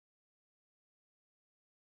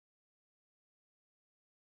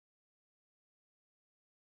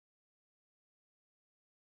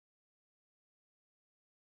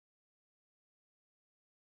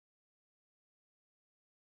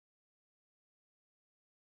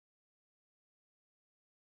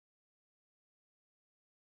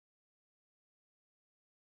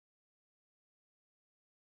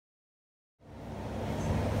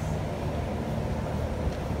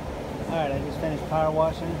finished power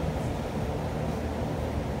washing.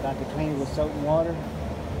 Got to clean it with soap and water. And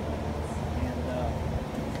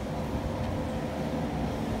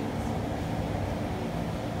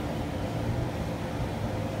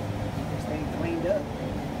get this thing cleaned up.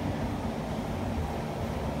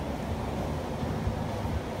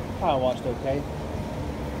 Power washed okay.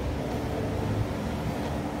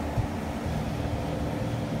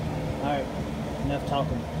 Alright, enough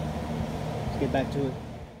talking. Let's get back to it.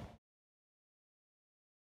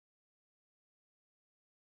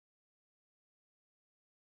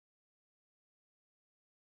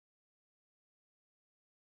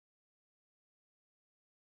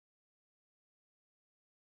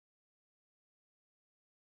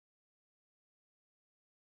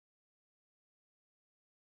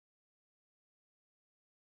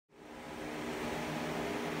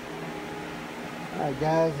 Alright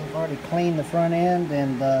guys, I've already cleaned the front end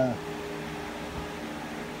and I've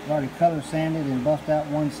already color sanded and buffed out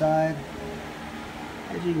one side.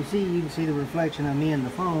 As you can see the reflection of me in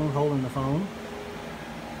the phone, holding the phone.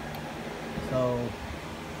 So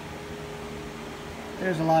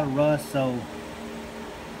there's a lot of rust, so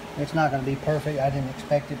it's not going to be perfect. I didn't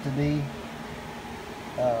expect it to be.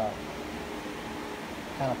 Kind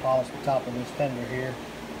of polished the top of this fender here.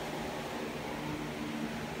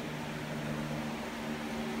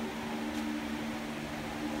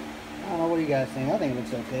 I don't know, what do you guys think? I think it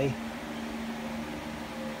looks okay.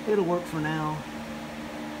 It'll work for now.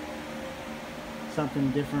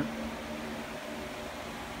 Something different.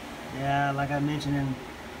 Yeah, like I mentioned in a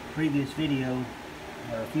previous video,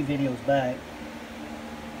 or a few videos back,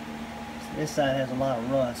 this side has a lot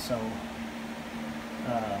of rust, so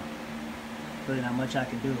really not much I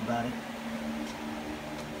can do about it.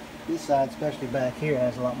 This side, especially back here,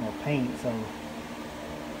 has a lot more paint, so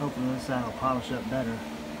hopefully this side will polish up better.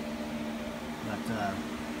 But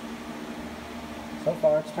so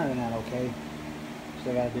far it's turning out okay.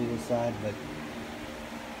 Still got to do this side, but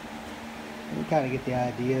you kind of get the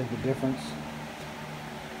idea of the difference.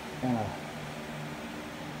 Kind of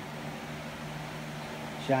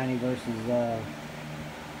shiny versus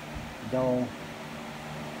dull.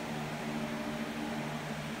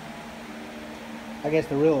 I guess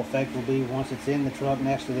the real effect will be once it's in the truck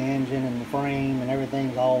next to the engine and the frame and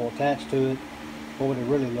everything's all attached to it. What would it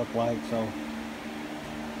really look like? So,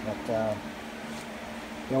 but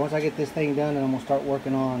yeah, once I get this thing done, then I'm gonna start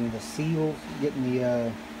working on the seals, getting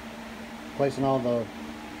the placing all the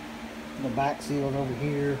back seals over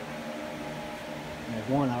here. There's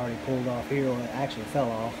one I already pulled off here. Well, it actually fell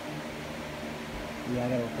off. Yeah, I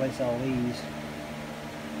gotta replace all these.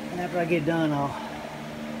 And after I get done, I'll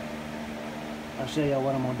show you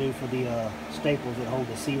what I'm gonna do for the staples that hold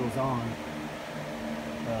the seals on.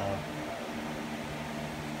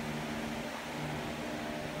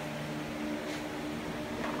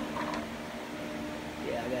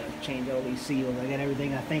 Yeah, I gotta change all these seals. I got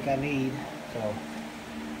everything I think I need. So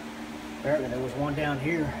apparently there was one down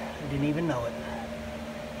here. I didn't even know it.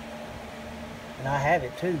 And I have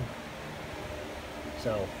it too.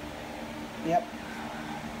 So, yep.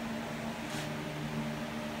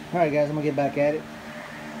 Alright guys, I'm going to get back at it.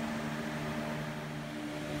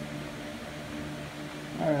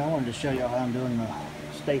 Alright, I wanted to show y'all how I'm doing the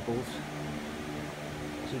staples.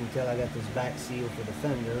 As you can tell, I got this back seal for the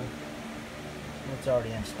fender. It's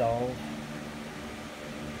already installed.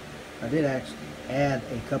 I did actually add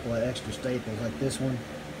a couple of extra staples like this one.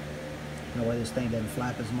 That way this thing doesn't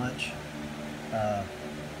flap as much. I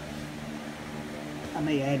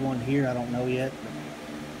may add one here, I don't know yet.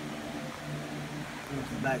 Here's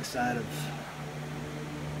the back side of.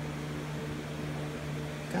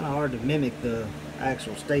 Kind of hard to mimic the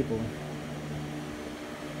actual staple.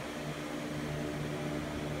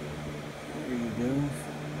 There you go.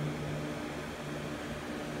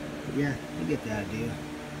 But yeah, you get the idea.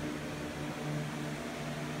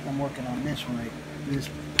 I'm working on this one this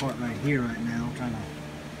part right here right now. I'm trying to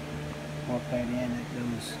work that in. That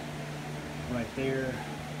goes right there.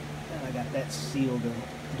 And I got that seal to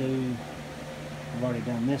do. I've already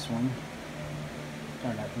done this one.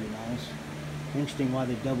 Turned out pretty nice. Interesting why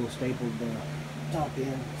they double stapled the top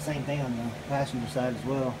end. Same thing on the passenger side as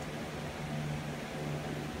well.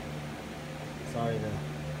 Sorry, the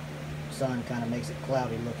sun kind of makes it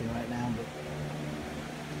cloudy looking right now, but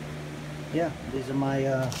yeah, these are my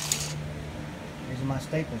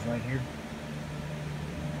staples right here.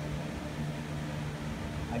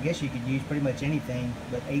 I guess you could use pretty much anything,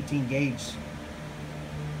 but 18 gauge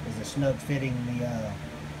is a snug fitting the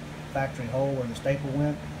factory hole where the staple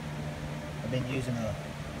went. I've been using a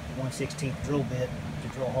 1/16 drill bit to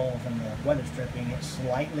drill holes in the weather stripping. It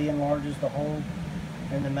slightly enlarges the hole,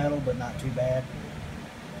 in the metal, but not too bad.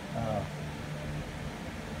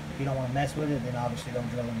 If you don't want to mess with it, then obviously don't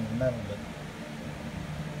drill into the metal, but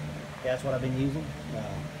yeah, that's what I've been using.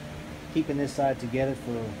 Keeping this side together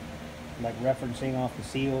for like referencing off the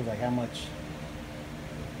seals, like how much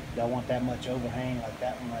y'all want that much overhang, like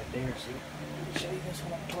that one right there. See, let me show you this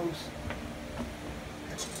one up close.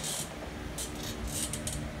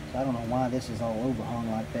 So I don't know why this is all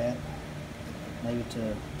overhung like that. Maybe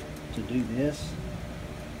to do this.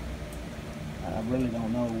 I really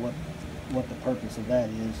don't know what the purpose of that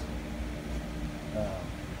is.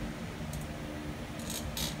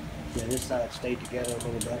 Yeah, this side stayed together a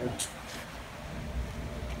little better.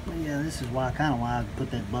 But yeah, this is why I put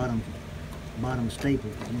that bottom staple.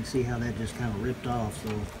 You can see how that just kind of ripped off.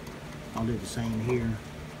 So I'll do the same here.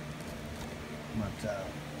 But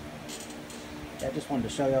I just wanted to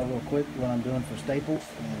show y'all real quick what I'm doing for staples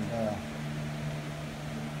and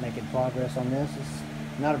making progress on this. It's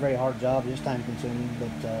not a very hard job, just time consuming,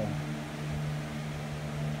 but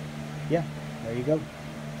yeah, there you go.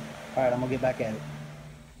 Alright, I'm gonna get back at it.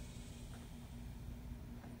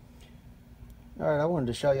 Alright, I wanted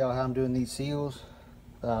to show y'all how I'm doing these seals.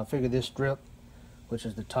 I figured this strip, which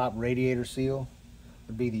is the top radiator seal,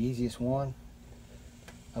 would be the easiest one.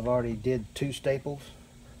 I've already did 2 staples,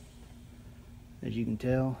 as you can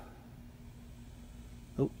tell.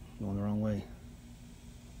 Oh, going the wrong way.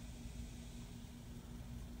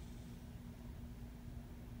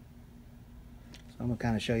 So I'm gonna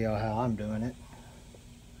kind of show y'all how I'm doing it,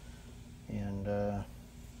 and so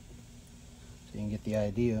you can get the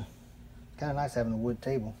idea. It's kind of nice having a wood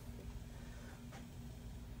table.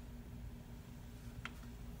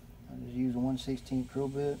 I just use a 1/16 drill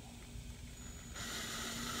bit.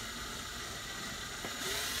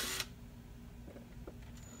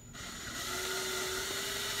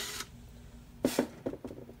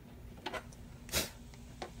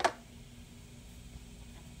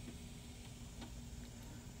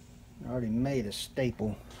 I already made a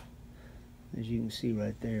staple, as you can see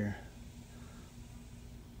right there.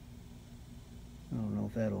 I don't know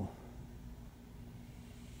if that'll,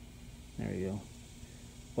 there you go.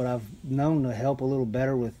 What I've known to help a little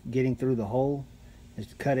better with getting through the hole is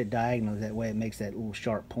to cut it diagonal. That way it makes that little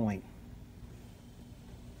sharp point.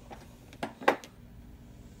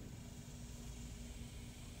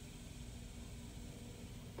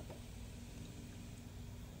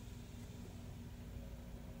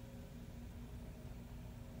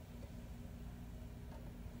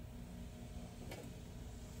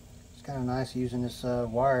 It's kind of nice using this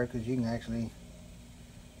wire because you can actually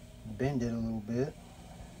bend it a little bit.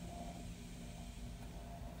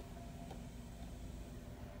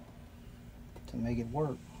 To make it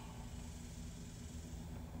work.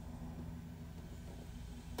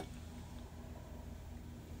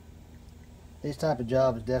 This type of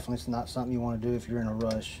job is definitely not something you want to do if you're in a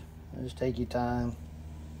rush. Just take your time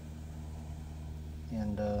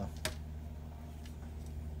and so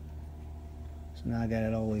now I got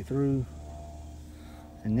it all the way through,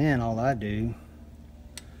 and then all I do,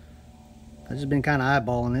 I've just been kind of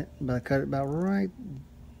eyeballing it, but I cut it about right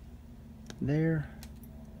there.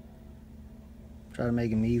 Try to make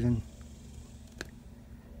them even.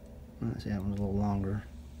 Let's see, that one's a little longer.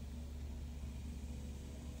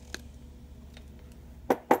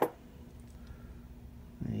 And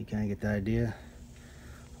you kind of get the idea.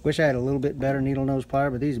 Wish I had a little bit better needle nose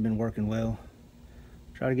plier, but these have been working well.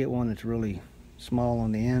 Try to get one that's really small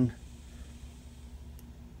on the end.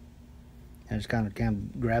 And just kind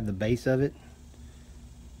of grab the base of it.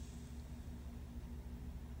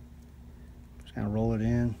 Just kind of roll it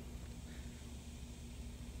in.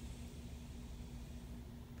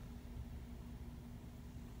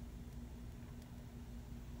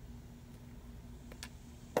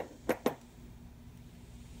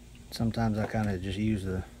 Sometimes I kind of just use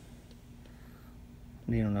the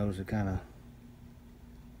needle nose to kind of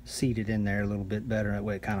seat it in there a little bit better. That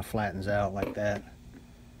way it kind of flattens out like that.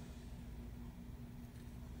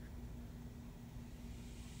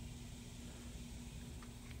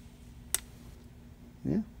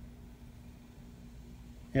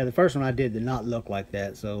 Yeah, the first one I did not look like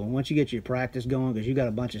that. So once you get your practice going, because you got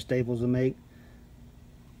a bunch of staples to make,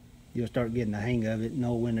 you'll start getting the hang of it,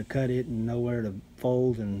 know when to cut it and know where to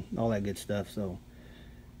fold and all that good stuff. So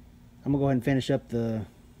I'm gonna go ahead and finish up the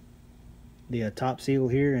top seal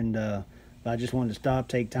here, and I just wanted to stop,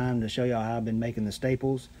 take time to show y'all how I've been making the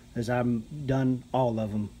staples, as I've done all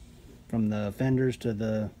of them, from the fenders to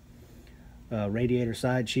the radiator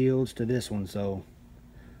side shields to this one. So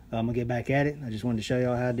I'm gonna get back at it. I just wanted to show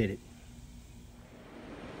y'all how I did it.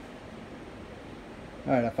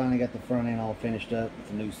 Alright, I finally got the front end all finished up with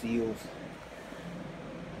the new seals.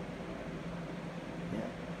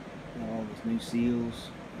 new seals,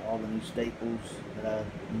 all the new staples that I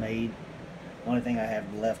made. The only thing I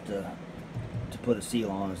have left to put a seal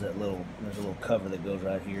on is there's a little cover that goes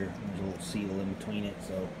right here. There's a little seal in between it,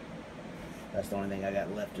 so that's the only thing I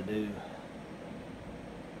got left to do.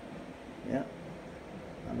 Yeah,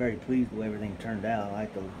 I'm very pleased with the way everything turned out. I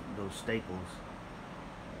like those staples.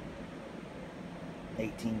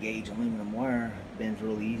 18 gauge aluminum wire, bends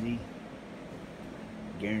real easy.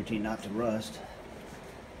 Guaranteed not to rust.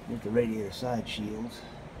 With the radiator side shields.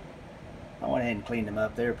 I went ahead and cleaned them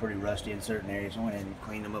up. They were pretty rusty in certain areas. I went ahead and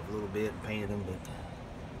cleaned them up a little bit and painted them, but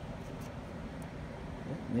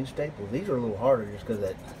yeah, new staples. These are a little harder just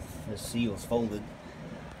because the seal's folded.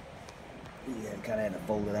 Yeah, kind of had to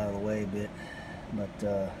fold it out of the way a bit, but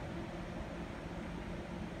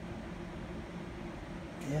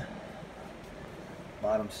yeah.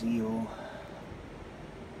 Bottom seal,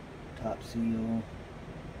 top seal.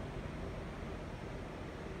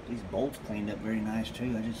 These bolts cleaned up very nice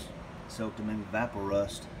too. I just soaked them in Vapor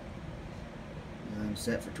Rust. And I'm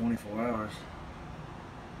set for 24 hours.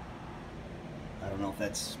 I don't know if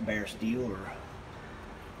that's bare steel or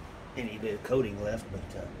any bit of coating left,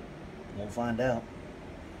 but we'll find out.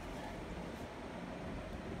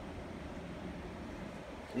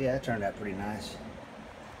 So yeah, that turned out pretty nice.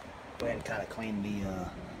 Go ahead and kind of clean the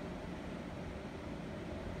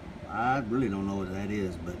I really don't know what that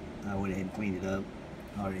is, but I went ahead and cleaned it up.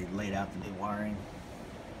 I already laid out the new wiring,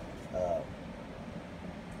 so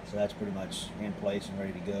that's pretty much in place and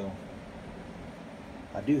ready to go.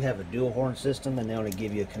 I do have a dual horn system, and they only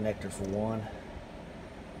give you a connector for one,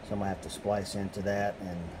 so I'm gonna have to splice into that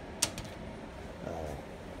and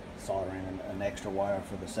solder in an extra wire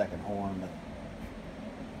for the second horn, but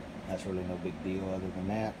that's really no big deal other than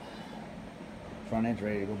that. Front end's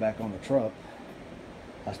ready to go back on the truck.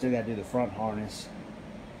 I still got to do the front harness.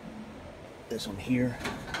 This one here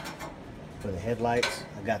for the headlights.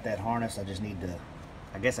 I got that harness. I just need to,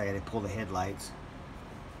 I guess I got to pull the headlights.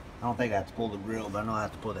 I don't think I have to pull the grill, but I know I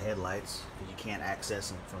have to pull the headlights because you can't access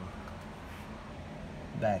them from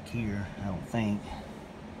back here, I don't think.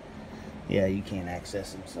 Yeah, you can't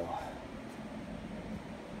access them, so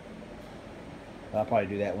I'll probably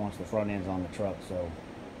do that once the front end's on the truck. So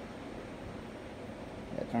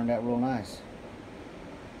that turned out real nice.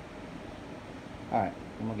 Alright,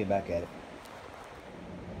 I'm gonna get back at it.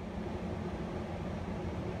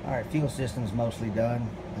 Alright, fuel system's mostly done.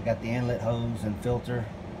 I got the inlet hose and filter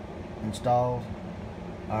installed.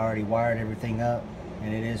 I already wired everything up,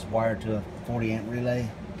 and it is wired to a 40 amp relay.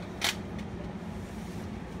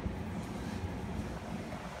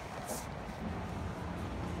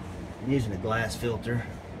 I'm using a glass filter.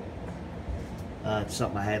 It's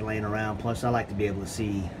something I had laying around. Plus, I like to be able to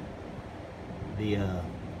see the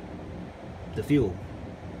fuel,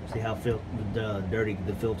 see how dirty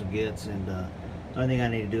the filter gets, and the only thing I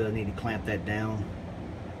need to do, I need to clamp that down.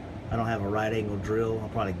 I don't have a right angle drill. I'll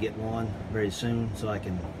probably get one very soon, so I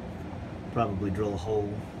can probably drill a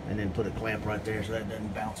hole and then put a clamp right there so that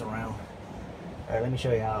doesn't bounce around. All right, let me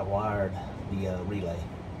show you how I wired the relay.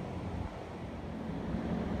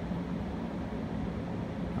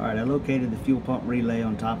 All right, I located the fuel pump relay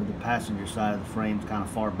on top of the passenger side of the frame. It's kind of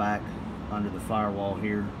far back under the firewall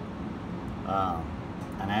here.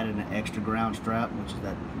 I added an extra ground strap, which is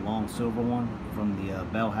that long silver one from the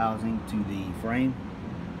bell housing to the frame.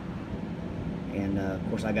 And of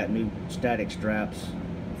course I got new static straps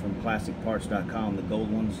from plasticparts.com, the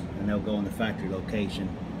gold ones, and they'll go in the factory location.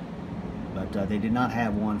 But they did not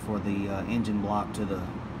have one for the engine block to the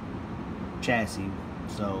chassis,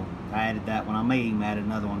 so I added that one. I may even add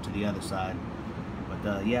another one to the other side.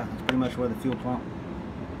 But yeah, that's pretty much where the fuel pump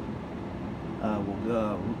will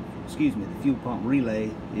go. Excuse me, the fuel pump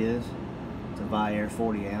relay is. It's a Viair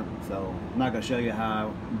 40 amp, so I'm not going to show you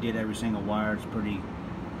how I did every single wire. It's pretty,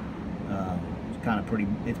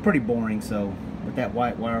 it's pretty boring. So, but that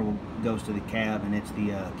white wire goes to the cab, and it's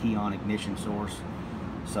the key-on ignition source.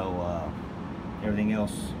 So everything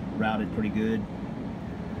else routed pretty good.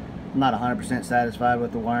 I'm not 100% satisfied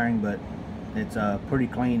with the wiring, but it's pretty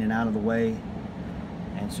clean and out of the way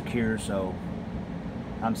and secure, so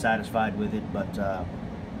I'm satisfied with it. But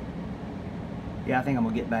yeah, I think I'm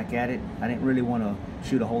gonna get back at it. I didn't really want to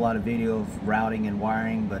shoot a whole lot of video of routing and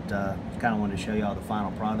wiring, but kind of wanted to show you all the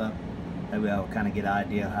final product. That way I'll kind of get an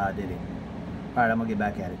idea of how I did it. All right, I'm gonna get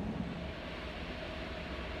back at it.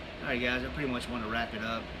 All right, guys, I pretty much want to wrap it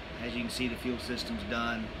up. As you can see, the fuel system's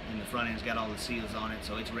done, and the front end's got all the seals on it,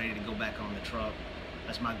 so it's ready to go back on the truck.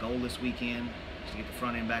 That's my goal this weekend, is to get the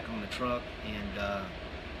front end back on the truck and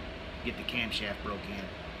get the camshaft broke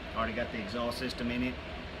in. Already got the exhaust system in it.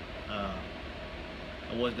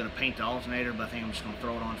 I was going to paint the alternator, but I think I'm just going to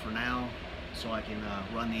throw it on for now so I can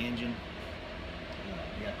run the engine.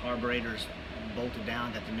 Got carburetors bolted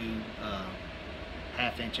down, got the new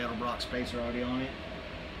 1/2-inch Edelbrock spacer already on it,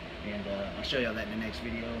 and I'll show you that in the next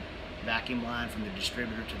video. Vacuum line from the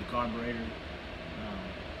distributor to the carburetor.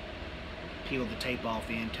 Peeled the tape off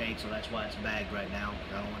the intake, so that's why it's bagged right now.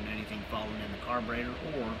 I don't want anything falling in the carburetor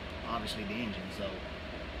or obviously the engine. So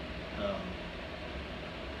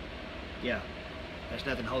yeah, there's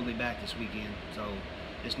nothing holding me back this weekend. So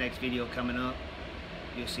this next video coming up,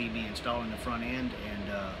 you'll see me installing the front end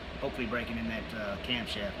and hopefully breaking in that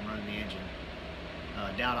camshaft and running the engine.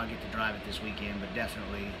 Doubt I'll get to drive it this weekend, but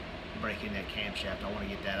definitely break in that camshaft. I want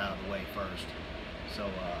to get that out of the way first. So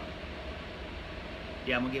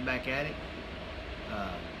yeah, I'm gonna get back at it.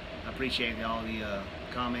 I appreciate all the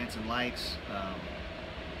comments and likes.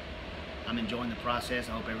 I'm enjoying the process.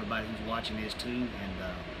 I hope everybody who's watching is too.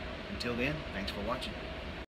 And until then, thanks for watching.